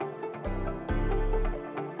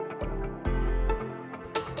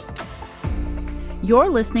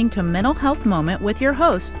You're listening to Mental Health Moment with your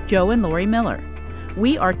hosts, Joe and Lori Miller.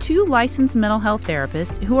 We are two licensed mental health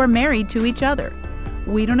therapists who are married to each other.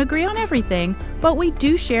 We don't agree on everything, but we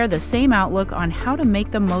do share the same outlook on how to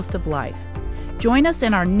make the most of life. Join us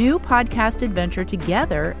in our new podcast adventure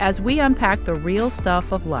together as we unpack the real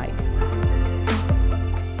stuff of life.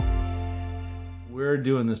 We're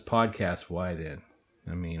doing this podcast, why then?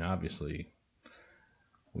 I mean, obviously,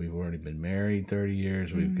 we've already been married 30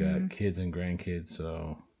 years. We've got kids and grandkids,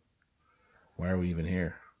 so why are we even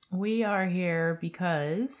here? We are here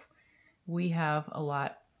because we have a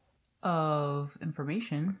lot of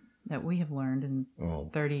information that we have learned in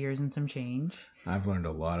 30 years and some change. I've learned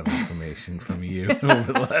a lot of information from you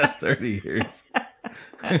over the last 30 years.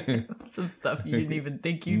 Some stuff you didn't even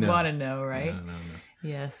think you'd want to know, right? No.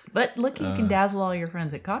 Yes. But look, you can dazzle all your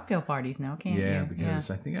friends at cocktail parties now, can't you? Yeah, because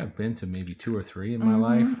I think I've been to maybe 2 or 3 in my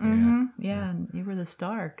life. Yeah, and you were the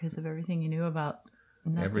star because of everything you knew about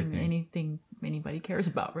anything anybody cares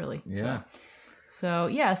about, really. Yeah. So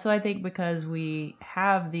I think because we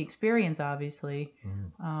have the experience, obviously,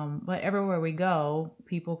 but everywhere we go,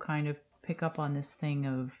 people kind of pick up on this thing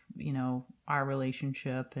of, our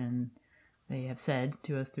relationship, and they have said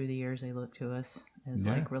to us through the years, they look to us as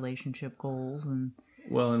like relationship goals. And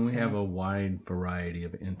we have a wide variety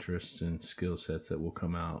of interests and skill sets that will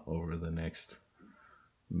come out over the next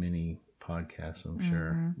many podcasts, I'm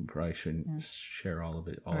sure. We probably shouldn't share all of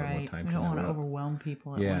it all at one time. We don't want to overwhelm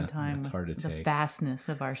people at one time with the take. vastness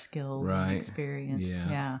of our skills and experience.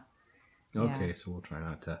 Yeah. Okay, so we'll try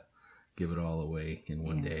not to give it all away in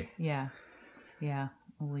one day. Yeah.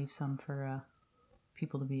 We'll leave some for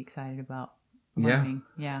people to be excited about learning.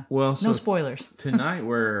 Yeah. Well, so no spoilers. Tonight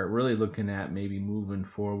we're really looking at maybe moving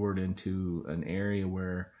forward into an area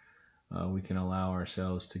where we can allow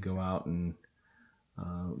ourselves to go out and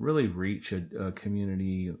really reach a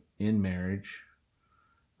community in marriage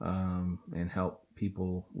and help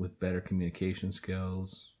people with better communication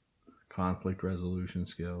skills, conflict resolution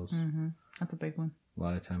skills. That's a big one. A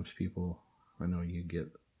lot of times people, I know you get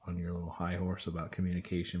on your little high horse about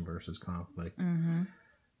communication versus conflict.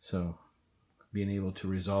 So being able to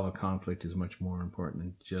resolve a conflict is much more important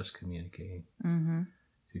than just communicating.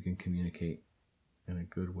 You can communicate in a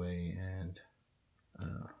good way and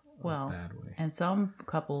bad way. And some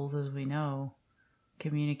couples, as we know,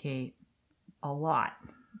 communicate a lot,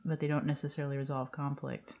 but they don't necessarily resolve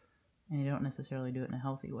conflict, and they don't necessarily do it in a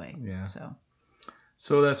healthy way. Yeah.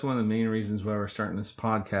 So that's one of the main reasons why we're starting this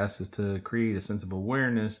podcast, is to create a sense of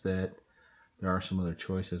awareness that there are some other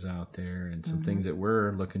choices out there and some things that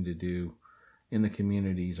we're looking to do in the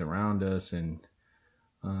communities around us, and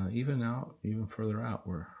even further out,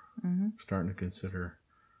 we're starting to consider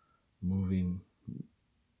moving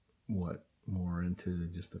more into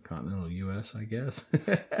just the continental U.S., I guess.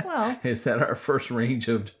 Well, is that our first range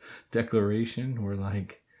of declaration? We're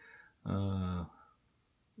like, when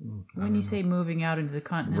you say moving out into the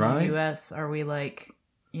continental U.S., are we like,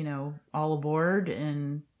 all aboard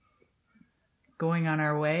and going on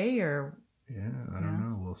our way, or? Yeah, I don't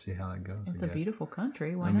know. We'll see how that goes. It's a beautiful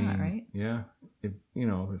country. Why not, right? Yeah. If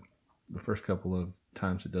the first couple of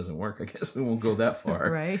times it doesn't work, I guess we won't go that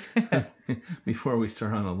far. Right. Before we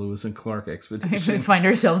start on a Lewis and Clark expedition. We find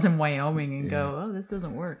ourselves in Wyoming and go, oh, this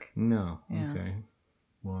doesn't work. No. Yeah. Okay.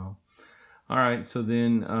 Well, all right. So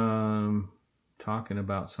then, talking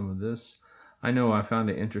about some of this, I know I found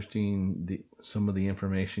it interesting, some of the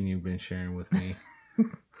information you've been sharing with me.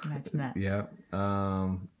 Imagine that. Yeah.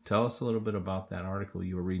 Tell us a little bit about that article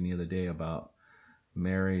you were reading the other day about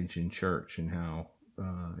marriage and church and how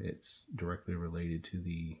it's directly related to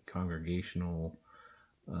the congregational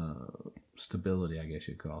stability, I guess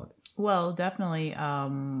you'd call it. Well, definitely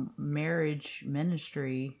marriage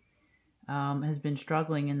ministry has been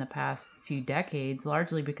struggling in the past few decades,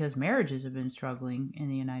 largely because marriages have been struggling in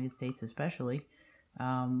the United States especially.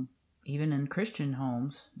 Even in Christian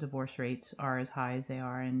homes, divorce rates are as high as they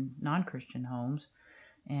are in non-Christian homes.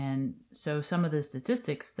 And so some of the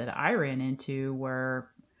statistics that I ran into were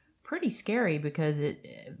pretty scary, because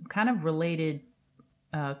it kind of related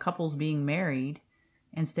couples being married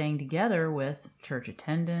and staying together with church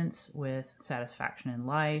attendance, with satisfaction in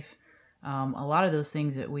life. A lot of those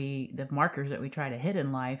things the markers that we try to hit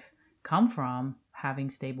in life come from having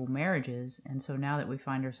stable marriages. And so now that we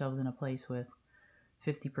find ourselves in a place with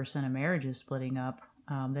 50% of marriages splitting up,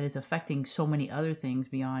 that is affecting so many other things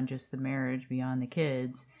beyond just the marriage, beyond the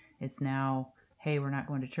kids. It's now, hey, we're not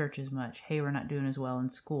going to church as much. Hey, we're not doing as well in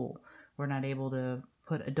school. We're not able to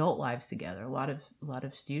put adult lives together. A lot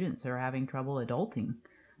of students are having trouble adulting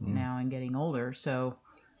now and getting older. So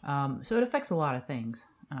it affects a lot of things.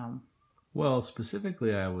 Well,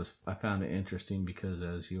 specifically, I found it interesting because,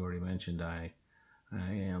 as you already mentioned, I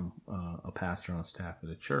am a pastor on staff at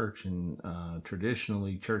a church, and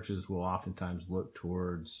traditionally, churches will oftentimes look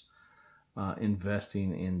towards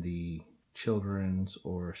investing in the children's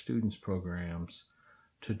or students' programs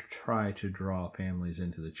to try to draw families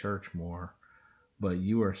into the church more. But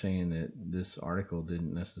you are saying that this article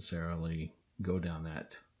didn't necessarily go down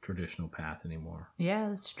that traditional path anymore. Yeah,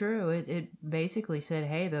 that's true. It basically said,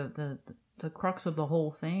 hey, the crux of the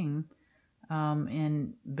whole thing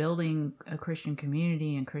in building a Christian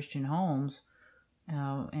community and Christian homes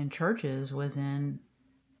and churches was in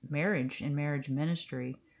marriage and marriage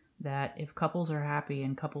ministry. That if couples are happy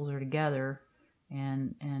and couples are together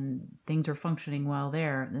and things are functioning well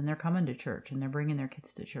there, then they're coming to church and they're bringing their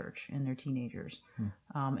kids to church and their teenagers.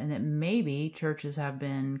 And that maybe churches have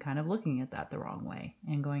been kind of looking at that the wrong way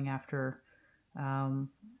and going after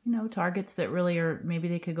targets that really are, maybe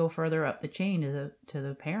they could go further up the chain to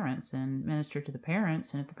the parents and minister to the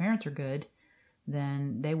parents. And if the parents are good,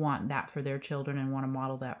 then they want that for their children and want to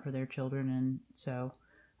model that for their children. And so,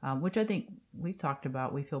 which I think we've talked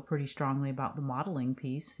about, we feel pretty strongly about the modeling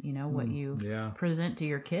piece. What you present to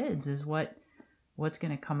your kids is what's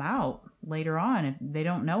going to come out later on. If they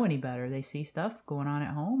don't know any better, they see stuff going on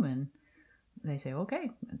at home and they say, okay,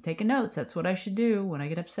 I'm taking notes. That's what I should do. When I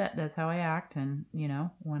get upset, that's how I act. And,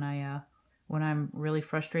 when I'm really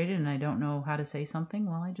frustrated and I don't know how to say something,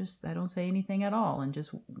 well, I don't say anything at all and just,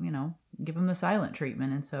 give them the silent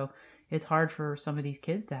treatment. And so it's hard for some of these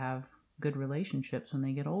kids to have good relationships when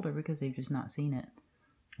they get older because they've just not seen it.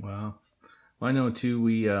 Wow. Well, I know too,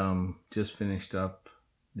 we just finished up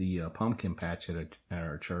the pumpkin patch at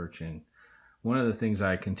our church, and one of the things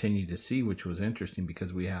I continued to see, which was interesting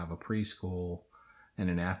because we have a preschool and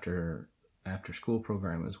an after school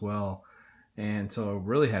program as well. And so I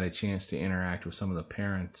really had a chance to interact with some of the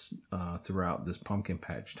parents throughout this pumpkin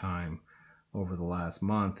patch time over the last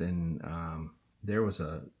month. And there was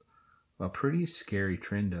a pretty scary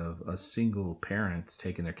trend of a single parents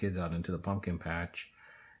taking their kids out into the pumpkin patch.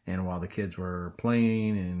 And while the kids were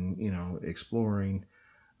playing and, exploring,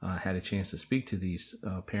 had a chance to speak to these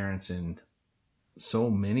parents, and so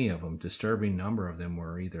many of them, disturbing number of them,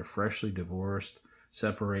 were either freshly divorced,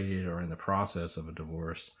 separated, or in the process of a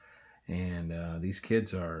divorce. And these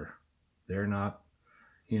kids they're not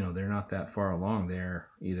that far along. They're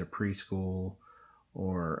either preschool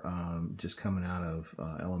or just coming out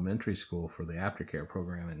of elementary school for the aftercare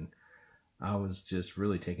program. And I was just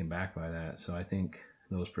really taken back by that. So I think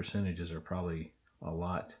those percentages are probably a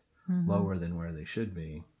lot lower than where they should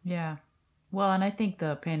be. Yeah. Well, and I think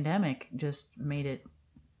the pandemic just made it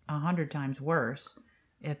 100 times worse.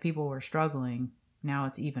 If people were struggling, now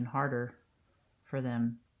it's even harder for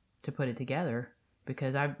them to put it together,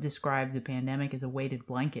 because I've described the pandemic as a weighted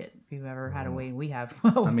blanket. If you've ever had a weight, we have.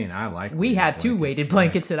 I like. We have two weighted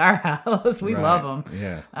blankets at our house. We love them.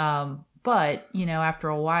 Yeah. But after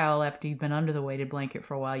a while, after you've been under the weighted blanket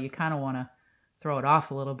for a while, you kind of want to throw it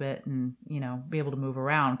off a little bit and be able to move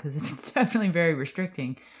around, because it's definitely very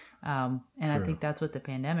restricting. And True. I think that's what the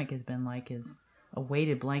pandemic has been like, is a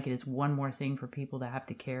weighted blanket. It's one more thing for people to have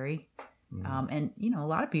to carry. And a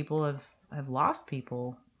lot of people have lost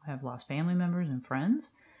people, have lost family members and friends.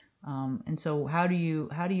 And so how do you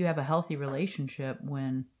have a healthy relationship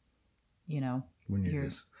when you're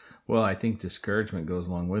just, well, I think discouragement goes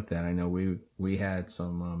along with that. I know we had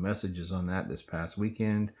some messages on that this past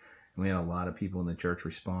weekend, and we had a lot of people in the church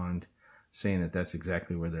respond saying that that's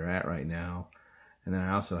exactly where they're at right now. And then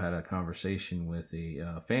I also had a conversation with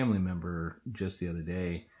a family member just the other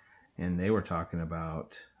day, and they were talking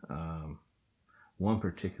about one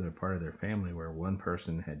particular part of their family where one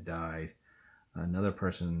person had died, another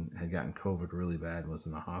person had gotten COVID really bad, was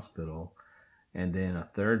in the hospital, and then a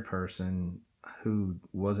third person who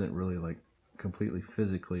wasn't really like completely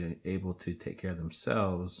physically able to take care of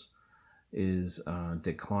themselves is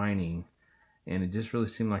declining. And it just really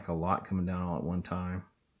seemed like a lot coming down all at one time.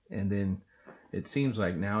 And then it seems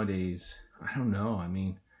like nowadays, I don't know, I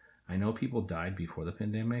mean, I know people died before the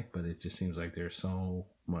pandemic, but it just seems like there's so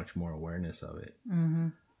much more awareness of it.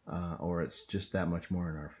 Or it's just that much more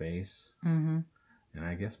in our face. And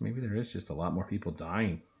I guess maybe there is just a lot more people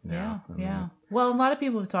dying now. Yeah. Well, a lot of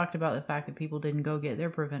people have talked about the fact that people didn't go get their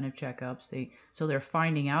preventive checkups. So they're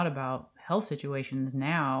finding out about health situations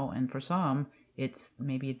now, and for some, it's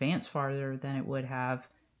maybe advanced farther than it would have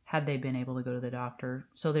had they been able to go to the doctor.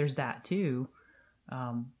 So there's that too.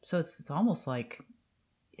 So it's almost like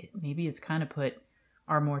maybe it's kind of put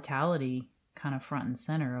our mortality kind of front and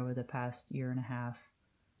center over the past year and a half.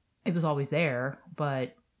 It was always there,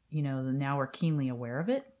 but now we're keenly aware of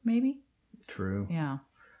it, maybe. True. Yeah.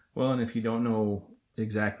 Well, and if you don't know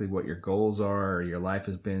exactly what your goals are, or your life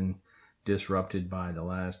has been disrupted by the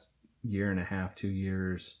last year and a half, 2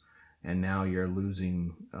 years, and now you're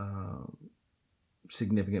losing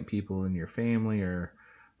significant people in your family or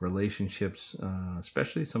relationships,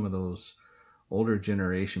 especially some of those older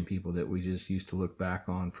generation people that we just used to look back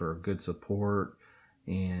on for good support.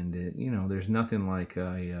 And, there's nothing like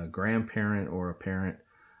a grandparent or a parent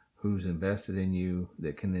who's invested in you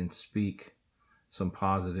that can then speak some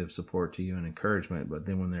positive support to you and encouragement. But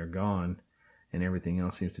then when they're gone and everything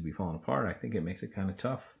else seems to be falling apart, I think it makes it kind of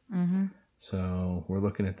tough. Mm-hmm. So we're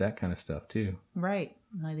looking at that kind of stuff too. Right.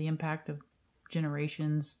 Like the impact of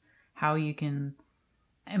generations, how you can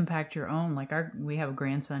impact your own. Like we have a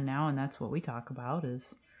grandson now, and that's what we talk about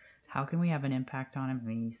is how can we have an impact on him? I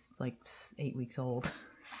mean, he's like 8 weeks old.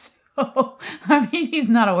 So, I mean, he's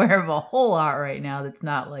not aware of a whole lot right now that's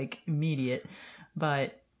not like immediate.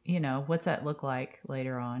 But, what's that look like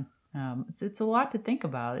later on? It's a lot to think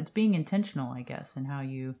about. It's being intentional, I guess, and how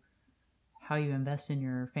you invest in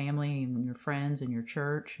your family and your friends and your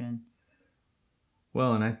church. And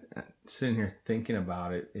well, and I sitting here thinking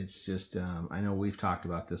about it, it's just I know we've talked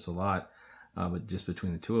about this a lot, but just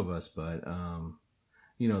between the two of us. But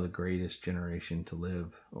the greatest generation to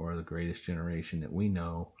live, or the greatest generation that we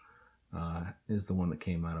know, is the one that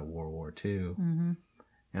came out of World War II. Mm-hmm.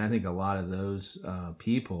 And I think a lot of those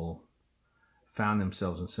people found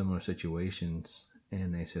themselves in similar situations,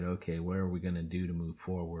 and they said, okay, what are we going to do to move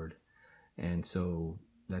forward? And so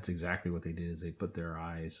that's exactly what they did, is they put their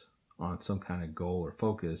eyes on some kind of goal or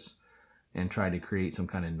focus and tried to create some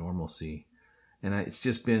kind of normalcy. And it's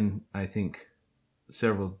just been, I think,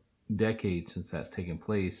 several decades since that's taken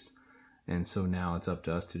place. And so now it's up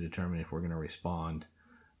to us to determine if we're going to respond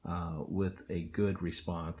with a good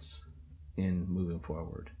response in moving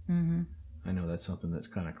forward. Mm-hmm. I know that's something that's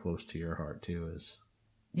kind of close to your heart too, is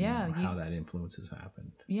how that influences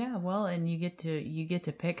happened. Yeah, well, and you get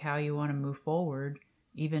to pick how you want to move forward.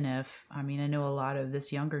 Even if, I mean, I know a lot of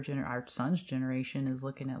this younger our son's generation is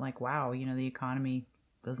looking at like, wow, the economy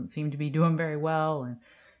doesn't seem to be doing very well, and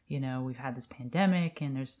we've had this pandemic,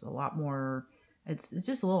 and there's a lot more. It's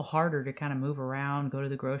just a little harder to kind of move around, go to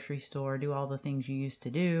the grocery store, do all the things you used to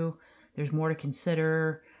do. There's more to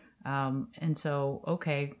consider, and so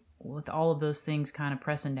okay, with all of those things kind of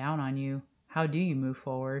pressing down on you, how do you move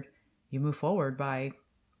forward? You move forward by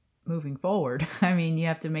moving forward. I mean, you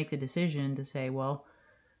have to make the decision to say, well,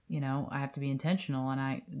 I have to be intentional,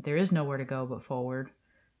 and there is nowhere to go but forward.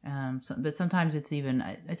 But sometimes it's even,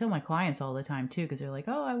 I tell my clients all the time too, because they're like,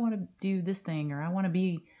 oh, I want to do this thing, or I want to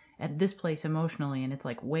be at this place emotionally, and it's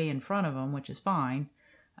like way in front of them, which is fine.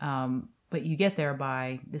 But you get there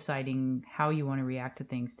by deciding how you want to react to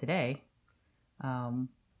things today, and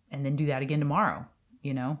then do that again tomorrow.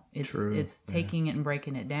 It's taking it and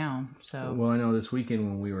breaking it down. So well, I know this weekend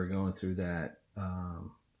when we were going through that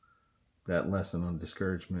lesson on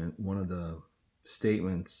discouragement, one of the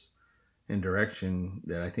statements and direction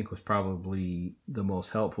that I think was probably the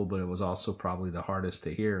most helpful, but it was also probably the hardest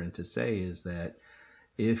to hear and to say, is that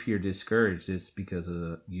if you're discouraged, it's because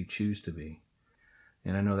you choose to be.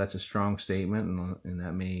 And I know that's a strong statement, and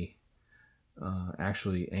that may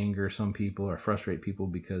actually anger some people or frustrate people,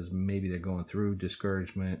 because maybe they're going through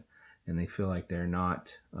discouragement and they feel like they're not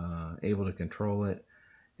able to control it.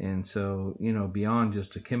 And so, beyond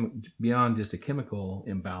just a chemical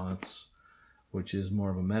imbalance, which is more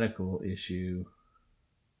of a medical issue,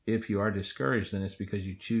 if you are discouraged, then it's because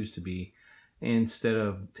you choose to be, instead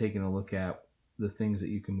of taking a look at the things that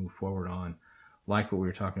you can move forward on, like what we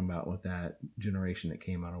were talking about with that generation that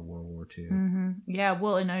came out of World War II. Mm-hmm. Yeah,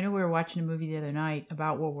 well, and I know we were watching a movie the other night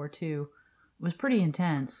about World War II. It was pretty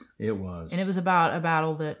intense. It was. And it was about a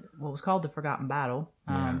battle that was called the Forgotten Battle.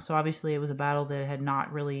 So obviously it was a battle that had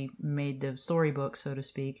not really made the storybook, so to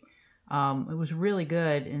speak. It was really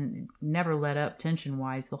good and never let up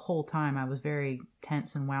tension-wise. The whole time I was very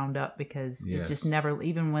tense and wound up, because it just never,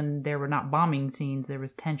 even when there were not bombing scenes, there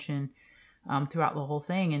was tension throughout the whole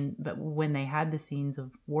thing. But when they had the scenes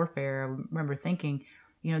of warfare, I remember thinking,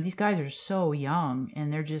 these guys are so young,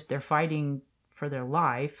 and they're fighting for their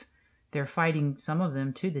life. They're fighting, some of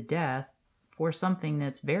them, to the death for something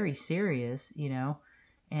that's very serious,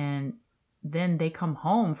 and then they come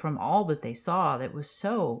home from all that they saw that was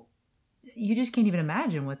so, you just can't even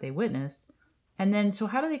imagine what they witnessed. And then, so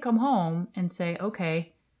how do they come home and say,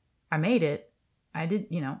 okay, I made it. I did,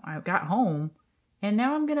 I got home, and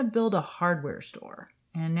now I'm going to build a hardware store,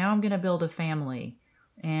 and now I'm going to build a family,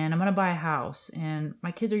 and I'm going to buy a house, and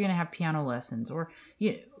my kids are going to have piano lessons, or,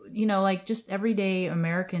 like just everyday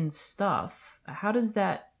American stuff. How does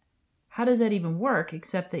that how does that even work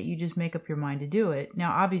except that you just make up your mind to do it?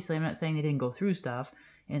 Now, obviously, I'm not saying they didn't go through stuff,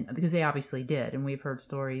 and because they obviously did, and we've heard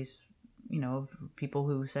stories, of people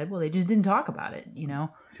who said, well, they just didn't talk about it, Yeah,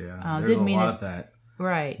 there's didn't a mean lot it, of that.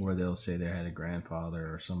 right? Where they'll say they had a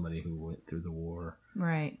grandfather or somebody who went through the war,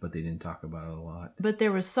 Right. but they didn't talk about it a lot. But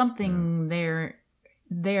there was something there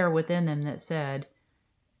within them that said,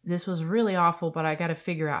 this was really awful, but I got to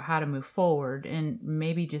figure out how to move forward. And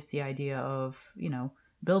maybe just the idea of,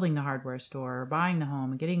 building the hardware store or buying the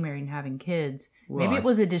home and getting married and having kids. Well, Maybe it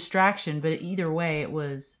was a distraction, but either way, it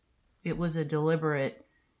was a deliberate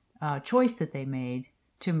choice that they made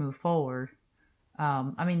to move forward.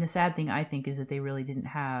 The sad thing I think is that they really didn't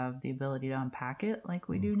have the ability to unpack it like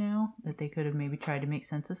we do now, that they could have maybe tried to make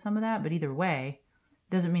sense of some of that. But either way,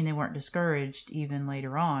 doesn't mean they weren't discouraged even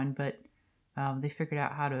later on, but they figured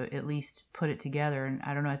out how to at least put it together. And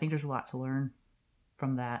I don't know, I think there's a lot to learn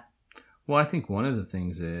from that. Well, I think one of the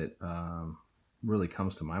things that really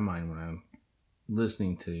comes to my mind when I'm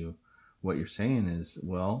listening to what you're saying is,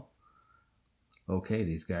 well, okay,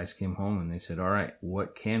 these guys came home and they said, all right,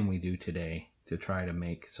 what can we do today to try to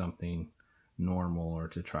make something normal or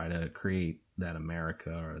to try to create that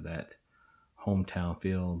America or that hometown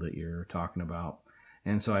feel that you're talking about?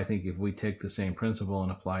 And so I think if we take the same principle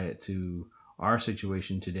and apply it to our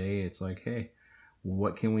situation today, it's like, hey,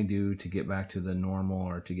 what can we do to get back to the normal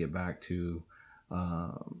or to get back to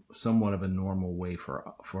somewhat of a normal way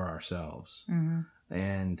for ourselves? Mm-hmm.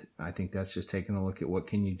 And I think that's just taking a look at what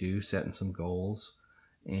can you do, setting some goals,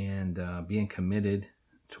 and being committed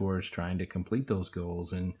towards trying to complete those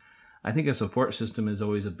goals. And I think a support system is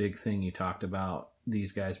always a big thing. You talked about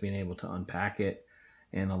these guys being able to unpack it,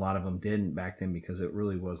 and a lot of them didn't back then because it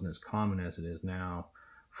really wasn't as common as it is now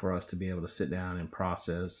for us to be able to sit down and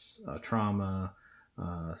process trauma,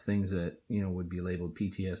 things that would be labeled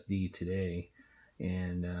PTSD today.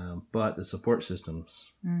 And but the support systems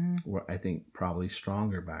were, I think, probably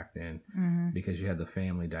stronger back then because you had the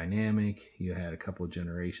family dynamic. You had a couple of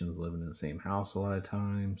generations living in the same house a lot of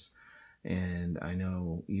times. And I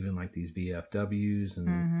know even like these VFWs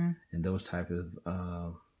and those type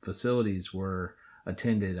of facilities were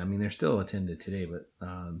attended. I mean, they're still attended today, but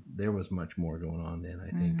there was much more going on then,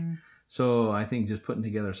 I think. So I think just putting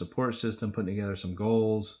together a support system, putting together some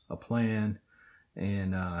goals, a plan,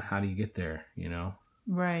 and how do you get there,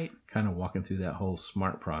 Right. Kind of walking through that whole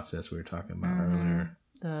SMART process we were talking about earlier.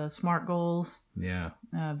 The SMART goals. Yeah.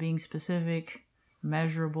 Being specific,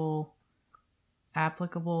 measurable,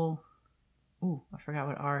 applicable. Ooh, I forgot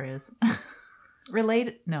what R is.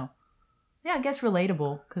 Related? No. Yeah, I guess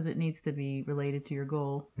relatable because it needs to be related to your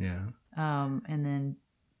goal. Yeah. And then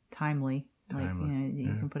timely. Like,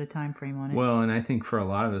 you can put a time frame on it. Well, and I think for a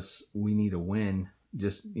lot of us, we need a win,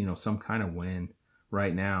 just, some kind of win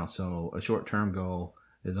right now. So a short-term goal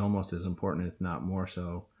is almost as important, if not more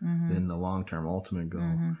so, than the long-term ultimate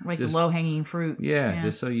goal. Like just, low-hanging fruit. Yeah,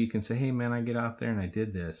 just so you can say, hey, man, I get out there and I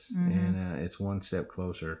did this, and it's one step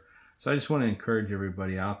closer. So I just want to encourage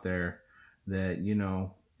everybody out there that,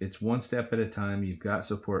 it's one step at a time. You've got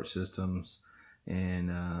support systems.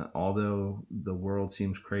 And although the world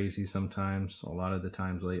seems crazy sometimes, a lot of the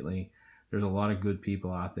times lately, there's a lot of good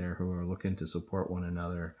people out there who are looking to support one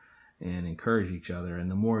another and encourage each other. And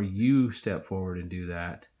the more you step forward and do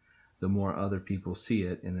that, the more other people see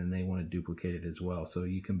it, and then they want to duplicate it as well. So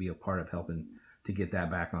you can be a part of helping to get that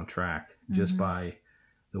back on track just by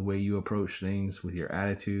the way you approach things with your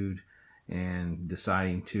attitude and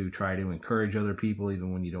deciding to try to encourage other people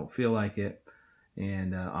even when you don't feel like it.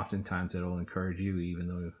 And oftentimes it'll encourage you, even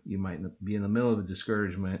though you might be in the middle of a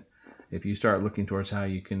discouragement. If you start looking towards how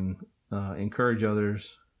you can encourage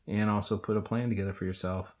others and also put a plan together for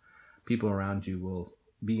yourself, people around you will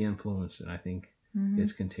be influenced, and I think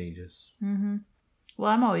it's contagious.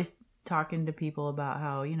 Well, I'm always talking to people about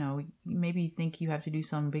how, maybe you think you have to do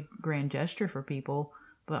some big grand gesture for people,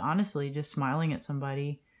 but honestly, just smiling at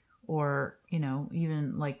somebody. Or,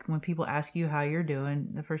 even like when people ask you how you're doing,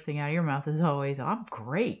 the first thing out of your mouth is always, oh, I'm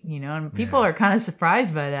great, and people are kind of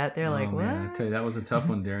surprised by that. They're like, what? Man, I tell you, that was a tough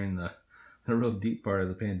one during the real deep part of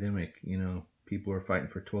the pandemic. People were fighting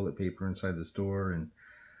for toilet paper inside the store, and,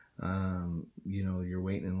 you're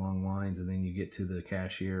waiting in long lines, and then you get to the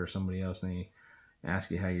cashier or somebody else, and they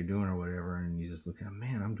ask you how you're doing or whatever, and you just look at,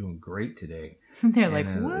 man, I'm doing great today. They're like,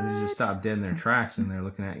 what? They just stop dead in their tracks, and they're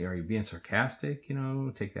looking at you. Are you being sarcastic?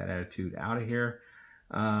 Take that attitude out of here.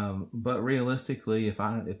 But realistically, if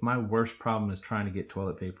my worst problem is trying to get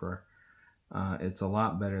toilet paper, it's a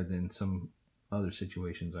lot better than some other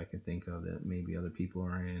situations I can think of that maybe other people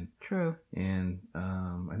are in. True. And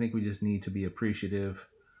I think we just need to be appreciative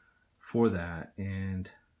for that. And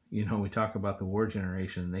we talk about the war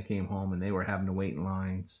generation. They came home and they were having to wait in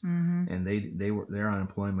lines, and their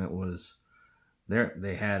unemployment was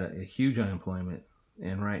they had a huge unemployment.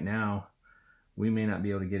 And right now, we may not be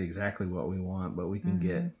able to get exactly what we want, but we can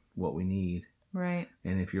get what we need. Right.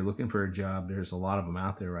 And if you're looking for a job, there's a lot of them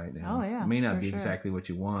out there right now. Oh yeah. It may not be exactly what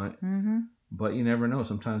you want, but you never know.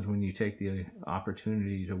 Sometimes when you take the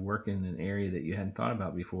opportunity to work in an area that you hadn't thought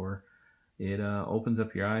about before, it opens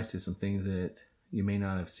up your eyes to some things that you may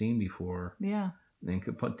not have seen before. Yeah. And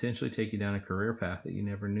could potentially take you down a career path that you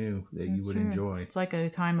never knew that you would enjoy. It's like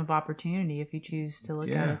a time of opportunity if you choose to look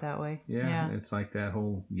at it that way. Yeah. It's like that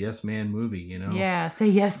whole Yes Man movie, Yeah, say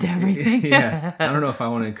yes to everything. Yeah. I don't know if I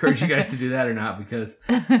want to encourage you guys to do that or not, because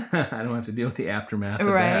I don't have to deal with the aftermath of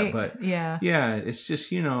that. But yeah, it's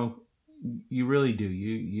just, you really do.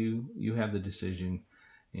 You have the decision.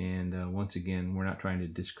 And once again, we're not trying to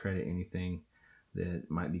discredit anything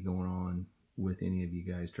that might be going on with any of you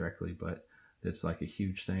guys directly, but that's like a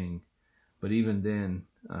huge thing. But even then,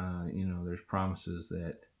 there's promises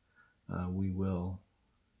that we will,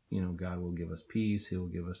 God will give us peace. He'll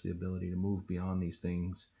give us the ability to move beyond these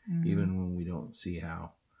things, even when we don't see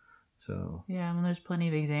how. So yeah, there's plenty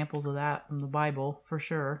of examples of that from the Bible for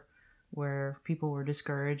sure, where people were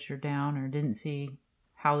discouraged or down or didn't see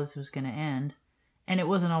how this was going to end. And it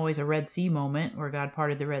wasn't always a Red Sea moment where God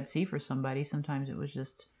parted the Red Sea for somebody. Sometimes it was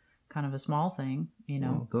just kind of a small thing,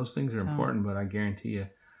 Well, those things are important, but I guarantee you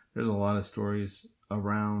there's a lot of stories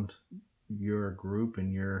around your group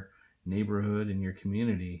and your neighborhood and your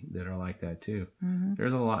community that are like that too.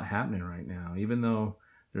 There's a lot happening right now. Even though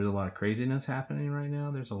there's a lot of craziness happening right now,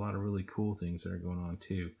 there's a lot of really cool things that are going on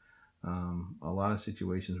too. A lot of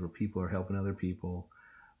situations where people are helping other people,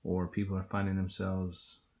 or people are finding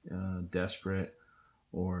themselves desperate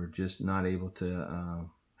or just not able to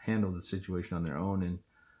handle the situation on their own, and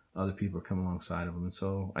other people are coming alongside of them. And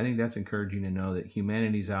so I think that's encouraging to know that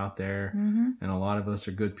humanity's out there, and a lot of us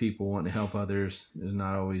are good people wanting to help others. There's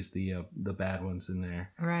not always the bad ones in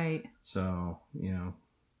there. Right. So,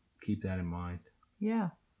 keep that in mind. Yeah.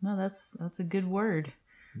 No, that's a good word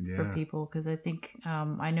for people, because I think,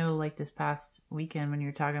 I know like this past weekend when you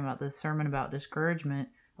were talking about this sermon about discouragement,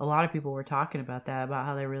 a lot of people were talking about that, about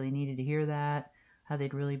how they really needed to hear that, how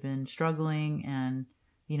they'd really been struggling. And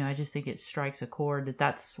I just think it strikes a chord that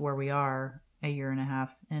that's where we are a year and a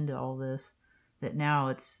half into all this, that now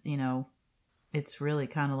it's, it's really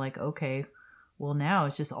kind of like, okay, well, now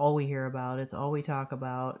it's just all we hear about. It's all we talk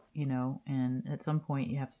about, and at some point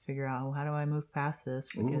you have to figure out, well, how do I move past this?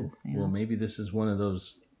 Because, well, maybe this is one of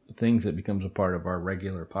those things that becomes a part of our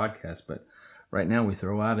regular podcast, but right now we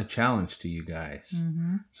throw out a challenge to you guys.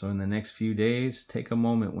 So in the next few days, take a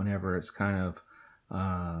moment whenever it's kind of,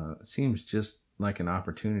 seems just like an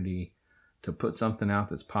opportunity to put something out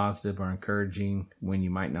that's positive or encouraging when you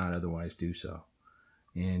might not otherwise do so.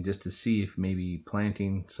 And just to see if maybe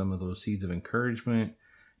planting some of those seeds of encouragement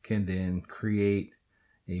can then create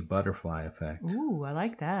a butterfly effect. Ooh, I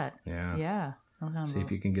like that. Yeah. Yeah. See if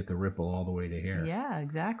you can get the ripple all the way to here. Yeah,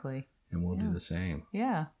 exactly. And we'll do the same.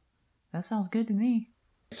 Yeah. That sounds good to me.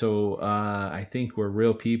 So I think we're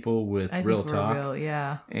real people with real talk. Real,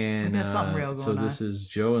 yeah. And we got something real going on. This is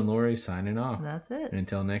Joe and Lori signing off. That's it. And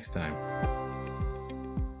until next time.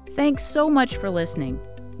 Thanks so much for listening.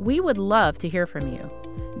 We would love to hear from you.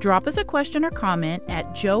 Drop us a question or comment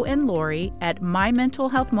at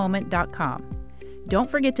joeandlori@mymentalhealthmoment.com. Don't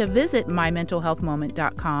forget to visit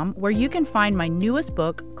mymentalhealthmoment.com, where you can find my newest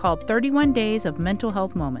book called 31 Days of Mental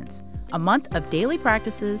Health Moments, a month of daily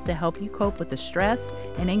practices to help you cope with the stress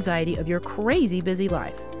and anxiety of your crazy busy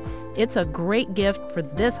life. It's a great gift for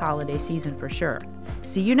this holiday season for sure.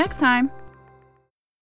 See you next time.